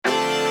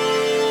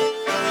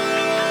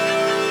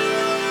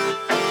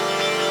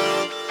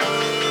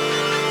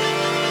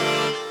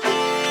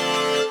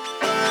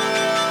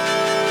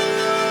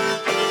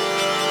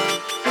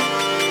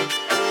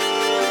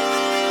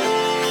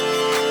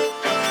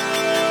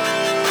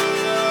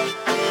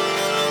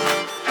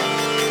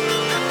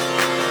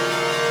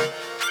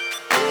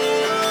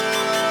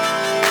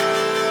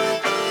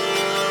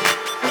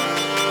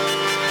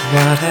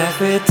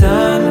have we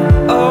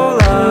done? Oh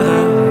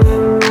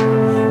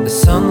love, the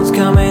sun's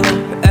coming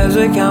up as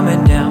we're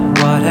coming down.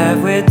 What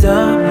have we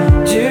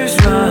done?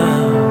 Just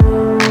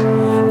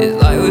run. It's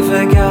like we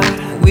forgot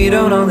we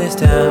don't own this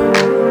town.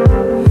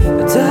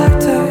 The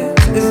dark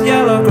turns, this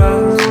yellow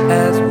grows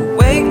as we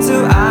wake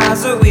to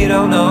eyes that we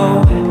don't know.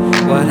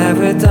 What have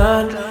we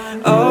done?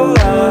 Oh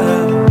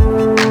love,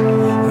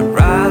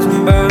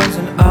 horizon burns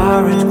an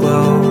orange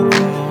glow.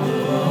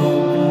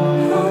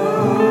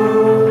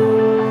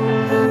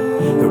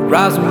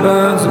 Horizon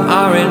burns an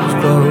orange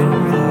glow.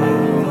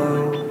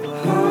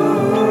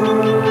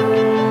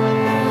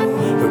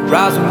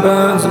 Horizon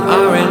burns an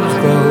orange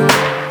glow.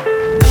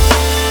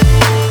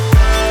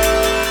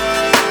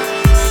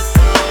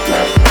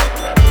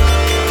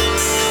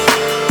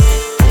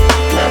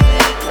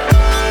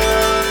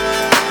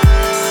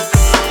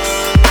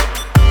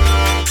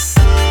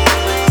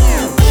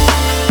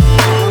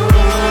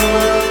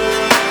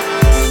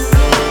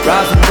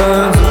 Horizon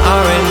burns an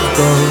orange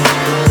glow.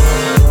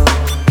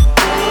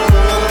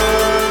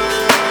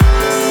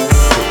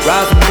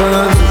 Horizon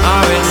burns an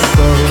orange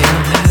glow.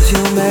 Come as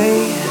you may,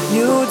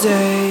 new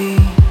day,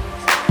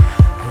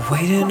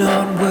 waiting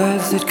on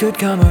words that could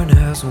come on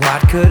us.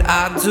 What could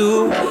I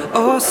do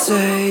or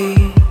say?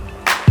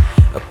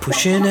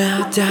 Pushing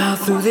out doubt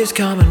through this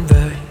common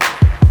vein.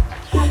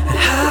 And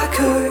I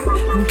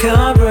couldn't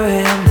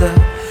comprehend the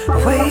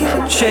weight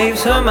and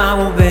shapes her mind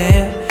will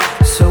bend.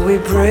 So we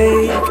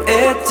break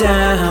it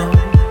down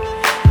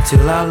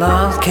until our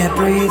lungs can't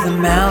breathe and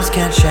mouths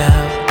can't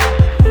shout.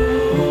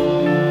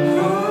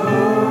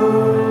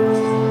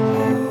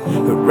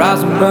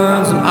 Horizon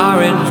burns an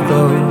orange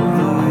glow.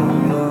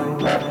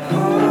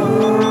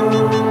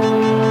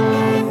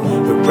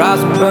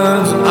 Horizon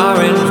burns an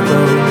orange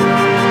glow.